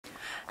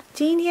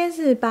今天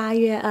是8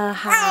月2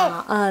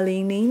号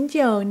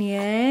，2009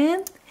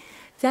年。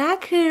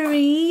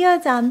Zachary 又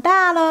长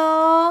大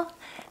喽，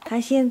他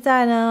现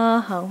在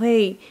呢很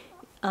会，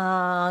咿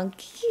呀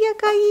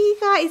嘎咿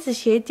嘎一直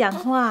学讲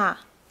话，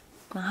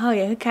然后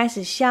也会开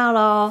始笑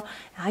喽，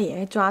然后也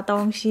会抓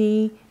东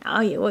西，然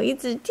后也会一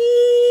直滴，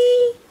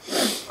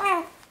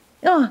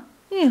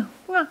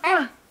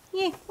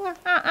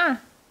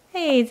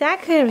嘿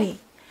Zachary，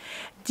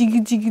 叽个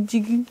叽个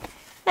叽个，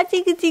啊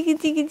叽个叽个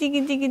叽个叽个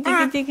叽个叽个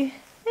叽个，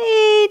嘿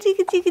叽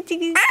个叽个叽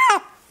个。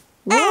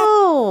哇！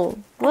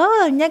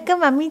你要跟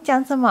妈咪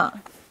讲什么？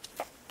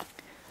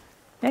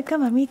你要跟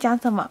妈咪讲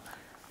什么？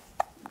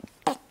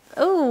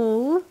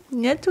哦，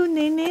你要吐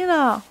奶奶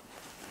了。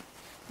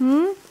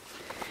你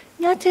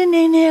要吐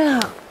奶奶了。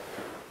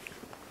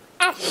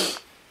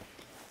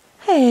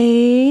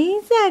嘿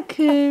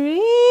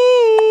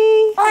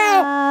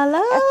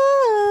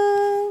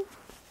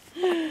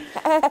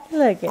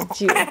 ，Zachary，Hello。Look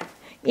at you，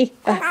 1、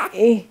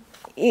2、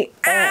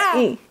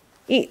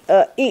1、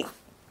2、1。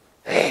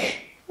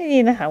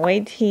你的很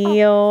会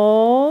踢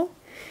哦。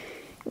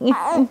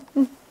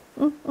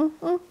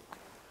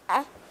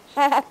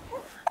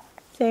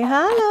Say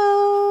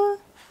hello。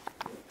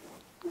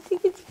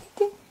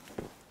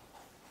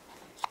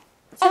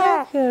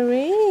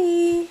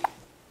Zachary。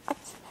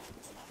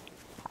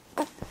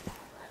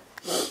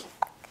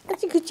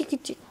叽个叽个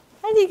叽，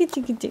叽个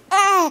叽个叽。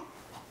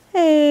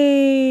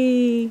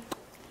嘿。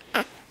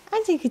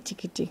叽个叽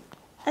个叽，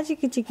叽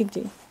个叽个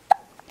叽。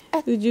嘟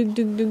嘟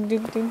嘟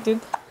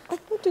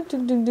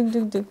嘟嘟嘟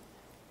嘟。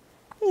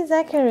Hey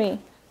Zachary,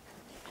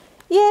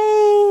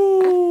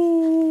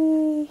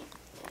 yay!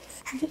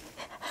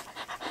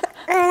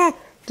 哎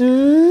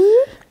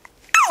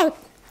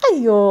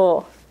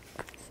呦，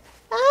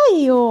哎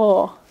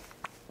呦，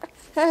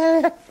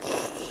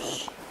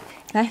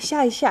来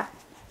笑一下，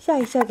笑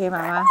一下给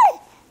妈妈，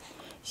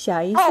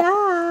笑一下，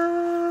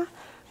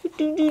嘟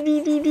嘟嘟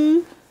嘟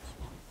嘟，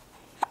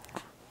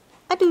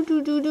啊嘟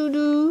嘟嘟嘟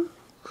嘟。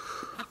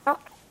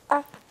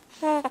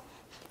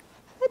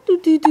嘟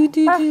嘟嘟嘟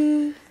嘟，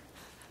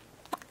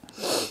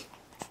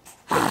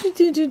嘟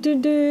嘟嘟嘟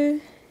嘟，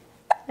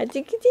啊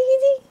叽个叽个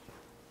叽，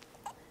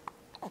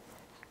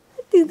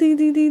嘟嘟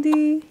嘟嘟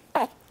嘟，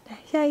来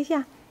笑一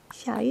下，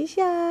笑一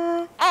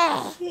下，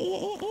嘟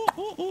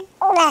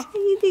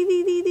嘟嘟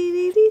嘟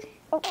嘟嘟，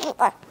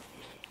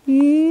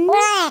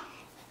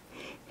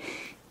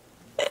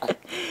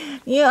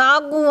你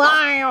好可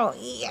爱哦，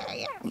呀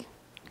呀，啊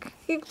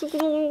咕咕咕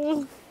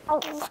咕咕咕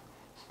咕，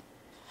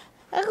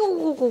啊咕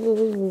咕咕咕咕咕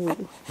咕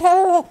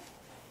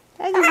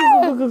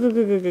咕咕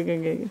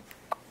咕，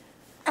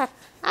啊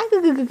咕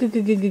咕咕咕咕咕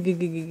咕咕咕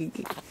咕咕，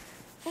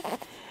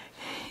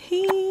嘿，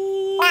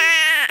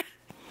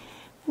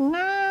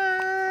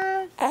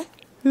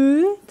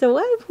走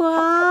外婆，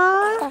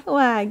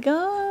外公，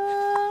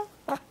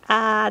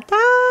阿太，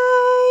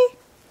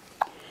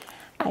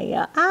还有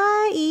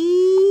阿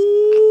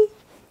姨，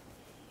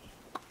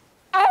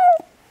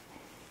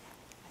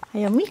还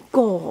有咪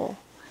狗。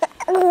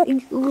啊嘟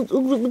嘟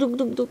嘟嘟嘟嘟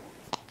嘟，嘟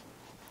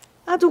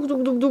啊嘟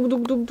嘟嘟嘟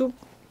嘟嘟嘟，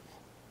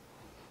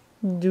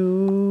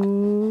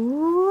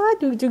啊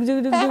这个这个这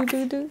个这个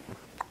这，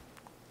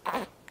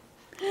啊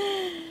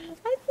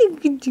这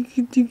个这个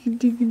这个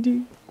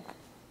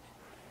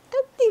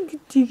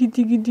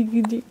这个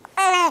这，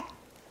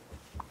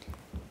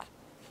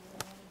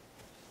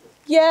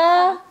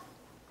呀，啊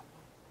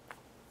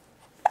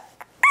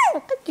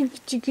这个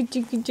这个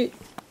这个这。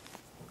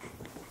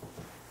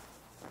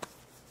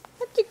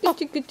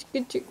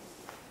这个，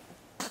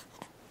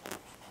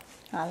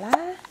好啦，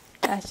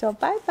那说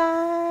拜拜。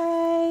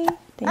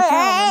等一下我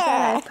们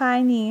再来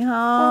拍你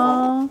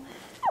哈。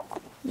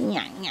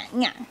呀呀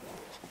呀！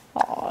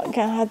哦，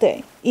看他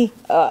对，1、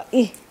2、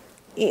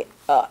1，1、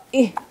2、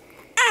1。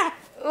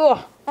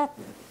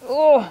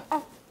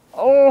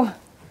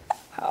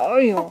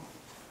哎呦！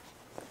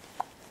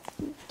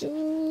嘟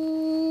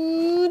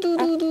嘟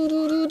嘟嘟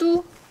嘟嘟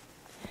嘟。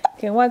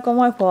给外公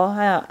外婆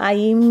还有阿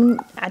姨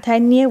阿太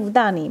捏不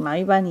到你，妈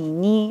咪帮你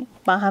捏，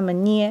帮他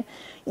们捏，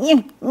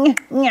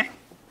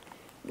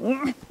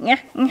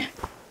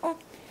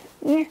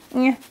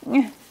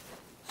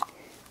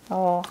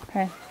哦，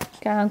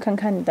看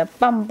看你的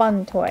棒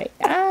棒腿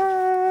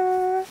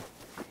啊，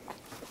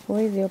不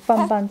会只有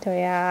棒棒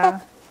腿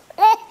啊，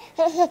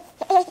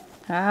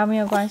好，没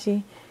有关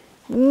系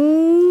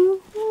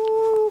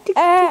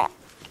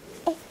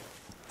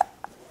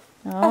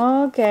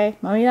，OK，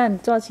 妈咪让你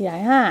坐起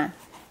来哈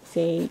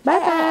 ，say 拜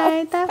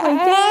拜，待会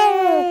见。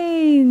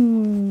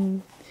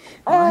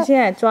妈现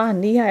在抓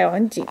很厉害哦，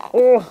很紧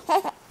哦。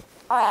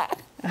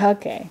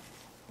OK，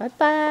 拜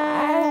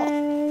拜。